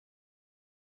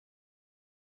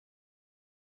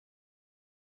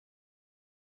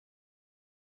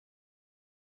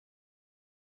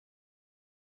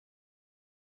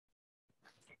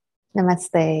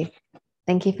Namaste.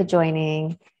 Thank you for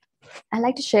joining. I'd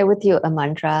like to share with you a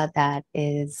mantra that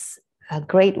is a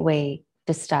great way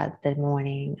to start the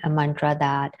morning, a mantra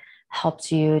that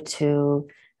helps you to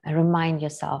remind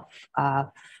yourself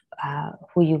of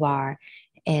who you are.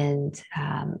 And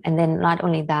then not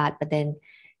only that, but then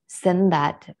send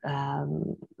that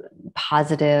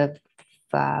positive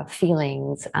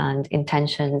feelings and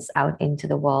intentions out into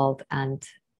the world and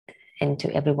into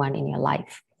everyone in your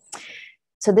life.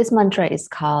 So this mantra is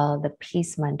called the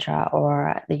peace mantra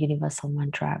or the universal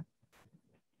mantra.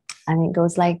 And it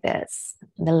goes like this.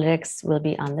 The lyrics will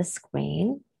be on the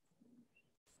screen.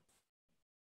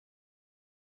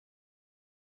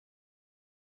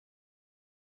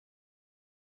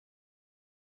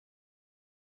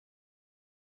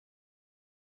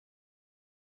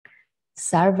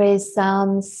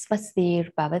 Sarveshaam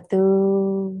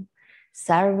Svastir-Bhavatu.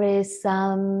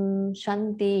 Sarveshaam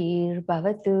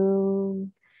Shaantir-Bhavatu.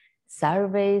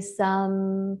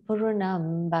 Sarveshaam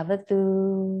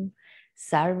Purnam-Bhavatu.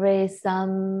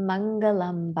 Sarveshaam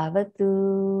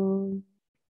Mangalam-Bhavatu.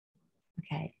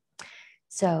 Okay,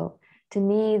 so to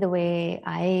me, the way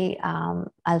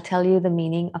I'll tell you the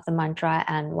meaning of the mantra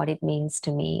and what it means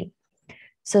to me.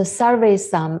 So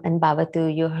Sarveshaam and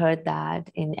Bhavatu, you heard that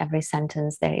in every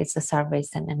sentence there is a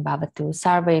Sarveshaam and Bhavatu.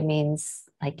 Sarve means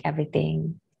like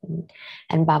everything,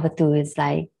 and Bhavatu is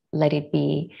like let it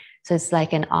be. So it's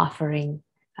like an offering,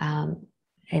 and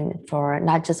for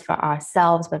not just for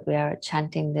ourselves, but we are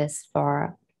chanting this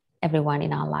for everyone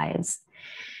in our lives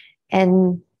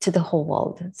and to the whole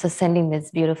world. So sending this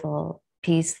beautiful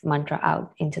peace mantra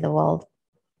out into the world.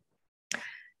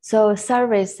 So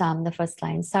Sarveshaam, the first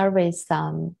line,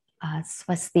 Sarveshaam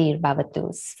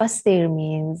Svastir-Bhavatu. Svastir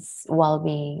means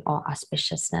well-being or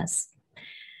auspiciousness.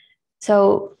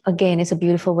 So again, it's a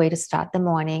beautiful way to start the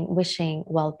morning, wishing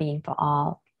well-being for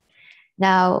all.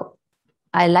 Now,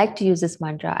 I like to use this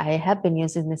mantra. I have been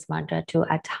using this mantra too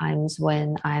at times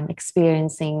when I'm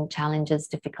experiencing challenges,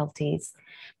 difficulties,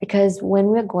 because when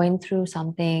we're going through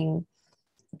something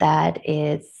that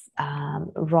is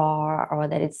raw or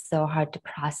that it's so hard to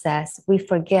process, we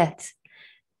forget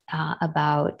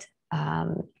about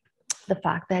the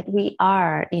fact that we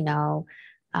are,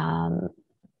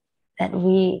 that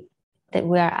we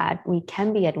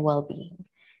can be at well-being,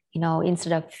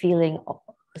 instead of feeling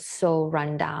so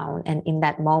run down. And in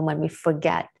that moment, we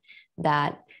forget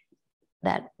that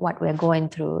what we're going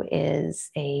through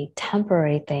is a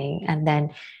temporary thing, and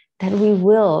then that we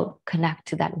will connect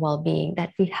to that well-being,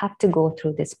 that we have to go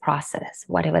through this process,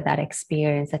 whatever that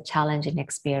experience, that challenging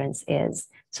experience is.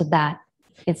 So that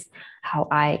is how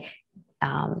I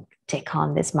take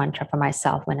on this mantra for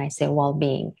myself when I say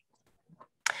well-being.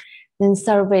 Then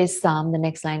Sarveshaam, the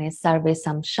next line is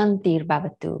Sarveshaam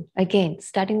Shaantir-Bhavatu. Again,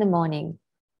 starting the morning,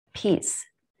 peace.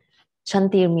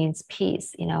 Shantir means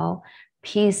peace,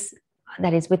 peace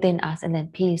that is within us, and then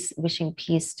peace, wishing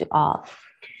peace to all.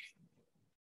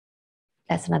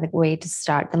 That's another way to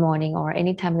start the morning or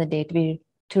any time of the day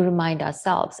to remind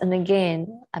ourselves. And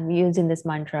again, I'm using this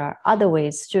mantra other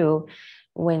ways too,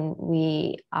 when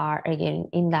we are again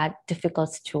in that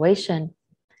difficult situation.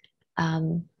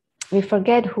 We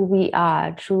forget who we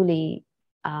are truly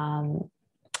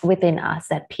within us,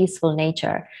 that peaceful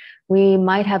nature. We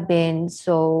might have been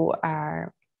so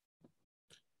a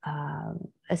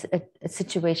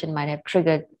situation might have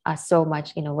triggered us so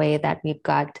much in a way that we've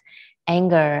got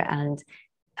anger and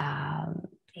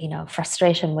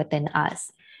frustration within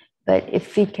us. But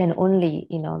if we can only,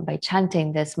 by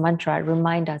chanting this mantra,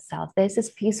 remind ourselves there's this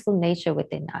peaceful nature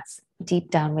within us, deep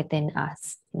down within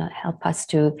us, help us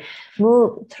to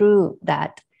move through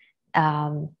that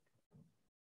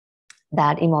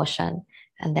emotion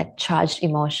and that charged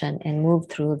emotion and move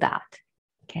through that.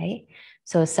 Okay,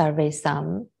 so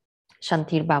Sarveshaam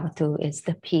Shaantir-Bhavatu is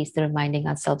the peace, the reminding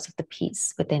ourselves of the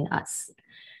peace within us,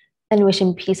 and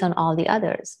wishing peace on all the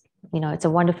others. It's a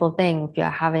wonderful thing if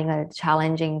you're having a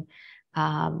challenging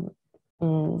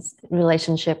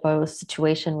relationship or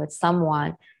situation with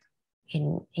someone.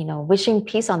 Wishing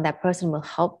peace on that person will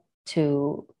help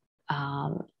to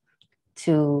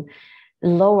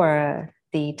lower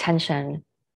the tension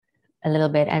a little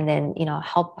bit, and then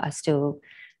help us to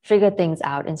figure things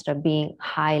out instead of being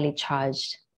highly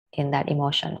charged in that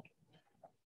emotion.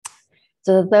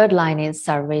 So the third line is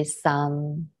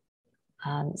Sarveshaam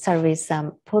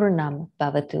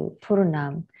Purnam-Bhavatu.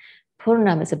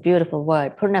 Purnam is a beautiful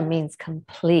word. Purnam means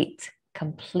complete.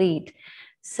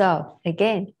 So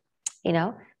again,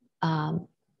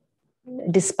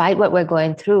 despite what we're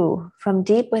going through, from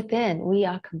deep within, we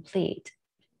are complete.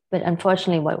 But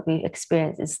unfortunately, what we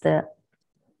experience is the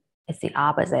It's the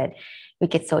opposite. We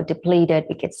get so depleted,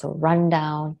 we get so run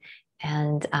down,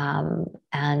 and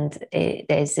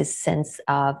there's this sense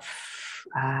of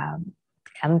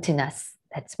emptiness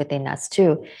that's within us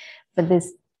too. But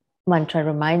this mantra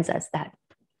reminds us that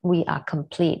we are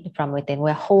complete from within.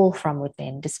 We're whole from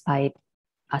within, despite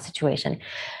our situation.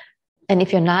 And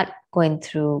if you're not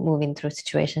moving through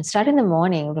situations, start in the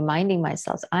morning reminding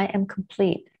myself, I am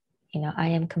complete. I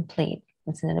am complete.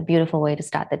 It's a beautiful way to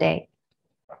start the day.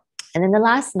 And then the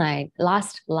last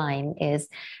line is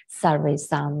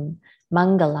Sarveshaam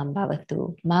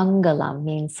Mangalam-Bhavatu. Mangalam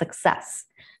means success.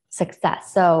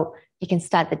 So you can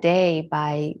start the day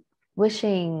by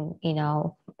wishing,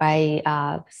 by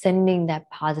sending that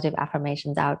positive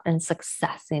affirmations out and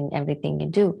success in everything you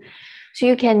do. So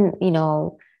you can,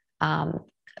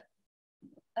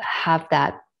 have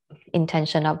that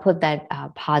intention or put that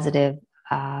positive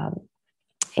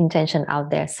intention out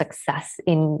there, success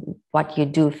in what you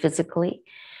do physically,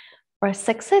 or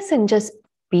success in just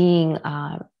being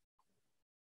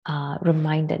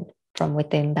reminded from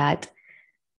within that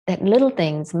little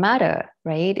things matter,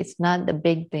 right? It's not the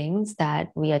big things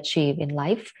that we achieve in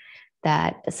life.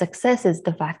 That success is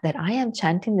the fact that I am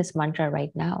chanting this mantra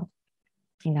right now.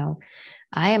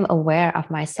 I am aware of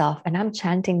myself and I'm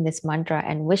chanting this mantra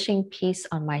and wishing peace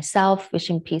on myself,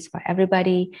 wishing peace for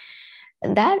everybody.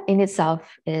 That in itself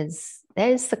there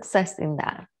is success in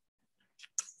that.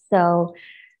 So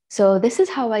this is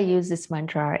how I use this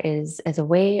mantra, is as a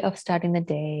way of starting the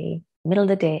day, middle of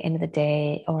the day, end of the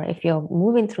day, or if you're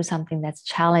moving through something that's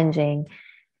challenging,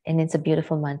 and it's a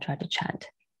beautiful mantra to chant.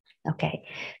 Okay,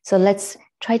 so let's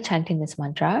try chanting this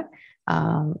mantra.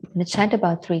 I'm going to chant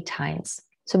about 3 times.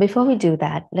 So before we do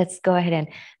that, let's go ahead and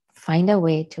find a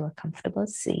way to a comfortable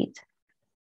seat.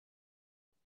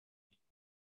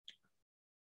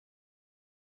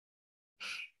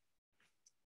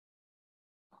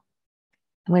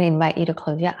 I'm going to invite you to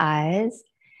close your eyes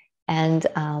and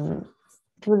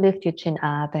do lift your chin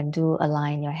up and do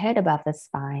align your head above the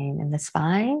spine and the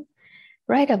spine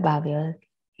right above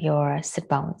your sit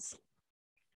bones.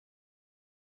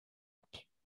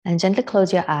 And gently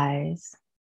close your eyes.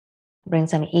 Bring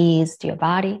some ease to your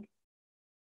body.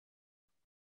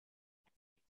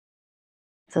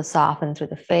 So soften through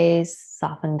the face,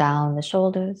 soften down the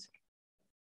shoulders.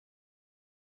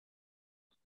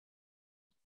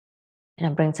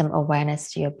 And bring some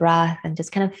awareness to your breath and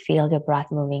just kind of feel your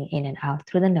breath moving in and out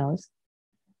through the nose.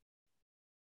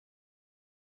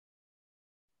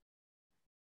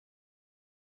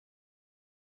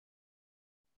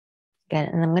 Good.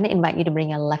 And I'm going to invite you to bring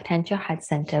your left hand to your heart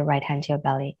center, right hand to your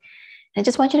belly. And I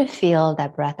just want you to feel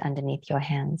that breath underneath your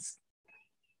hands.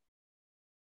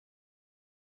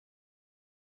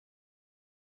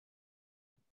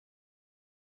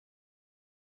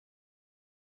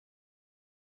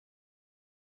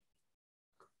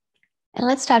 And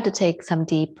let's start to take some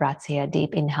deep breaths here,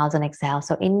 deep inhales and exhales.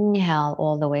 So inhale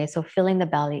all the way. So filling the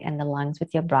belly and the lungs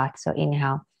with your breath. So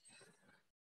inhale.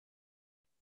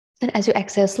 And as you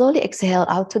exhale, slowly exhale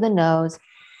out to the nose.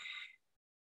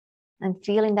 And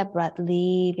feeling that breath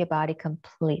leave your body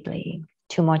completely.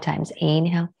 2 more times.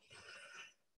 Inhale.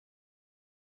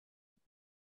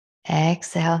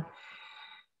 Exhale.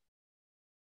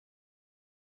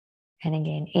 And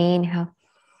again, inhale.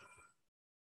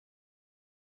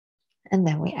 And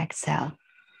then we exhale.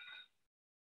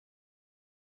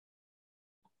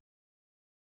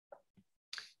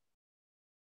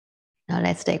 Now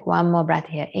let's take 1 more breath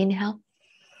here. Inhale.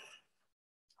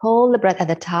 Hold the breath at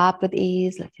the top with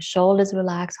ease. Let your shoulders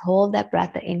relax. Hold that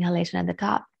breath, the inhalation at the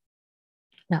top.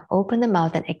 Now open the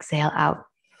mouth and exhale out.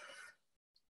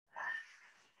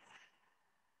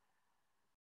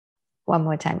 1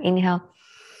 more time. Inhale.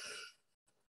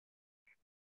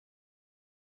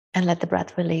 And let the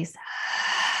breath release.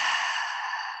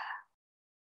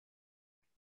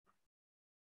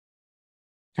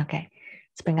 Okay,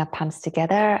 let's bring our palms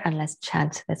together and let's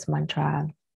chant this mantra.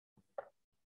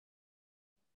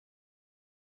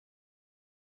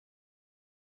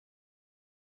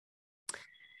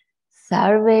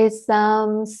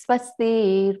 Sarveshaam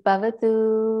Svastir-Bhavatu.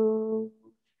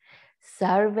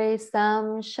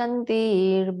 Sarveshaam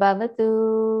Shaantir-Bhavatu.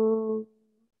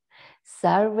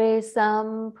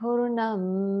 Sarveshaam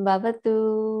Purnam-Bhavatu.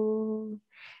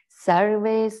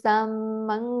 Sarveshaam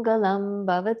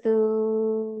Mangalam-Bhavatu.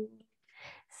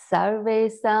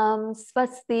 Sarveshaam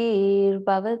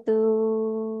Svastir-Bhavatu.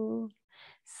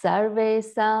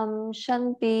 Sarveshaam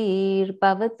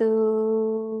Shaantir-Bhavatu.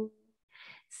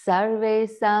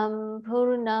 Sarveshaam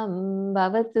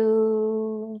Purnam-Bhavatu.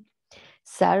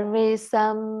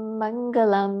 Sarveshaam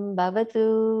Mangalam-Bhavatu.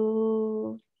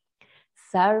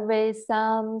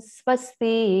 Sarveshaam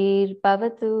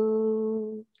Svastir-Bhavatu.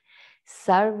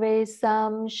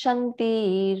 Sarveshaam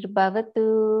Shaantir-Bhavatu.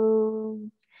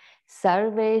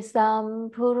 Sarveshaam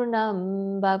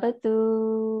Purnam-Bhavatu.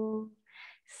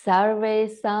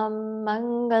 Sarveshaam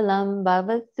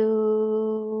Mangalam-Bhavatu.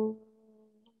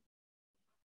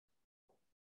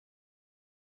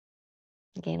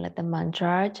 Again, let the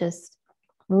mantra just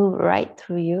move right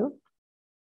through you.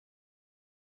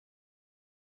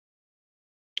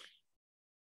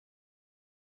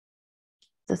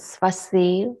 The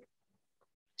Svastir,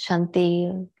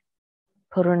 Shantir,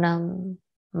 Purnam,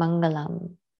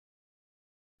 Mangalam.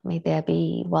 May there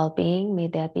be well-being, may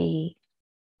there be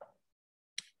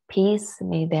peace,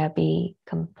 may there be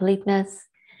completeness,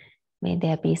 may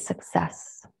there be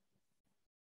success.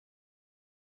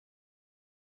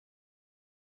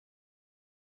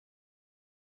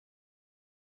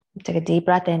 Take a deep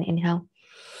breath in, inhale.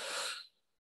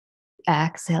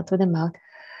 Exhale through the mouth.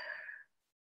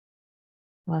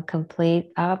 We'll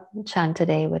complete our chant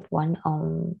today with one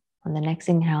Om on the next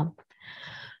inhale.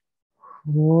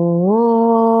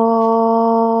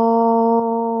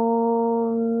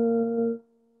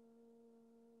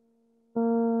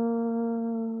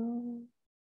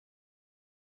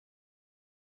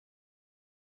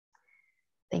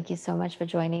 Thank you so much for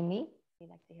joining me. We'd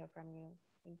like to hear from you.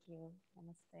 Thank you.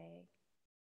 Namaste.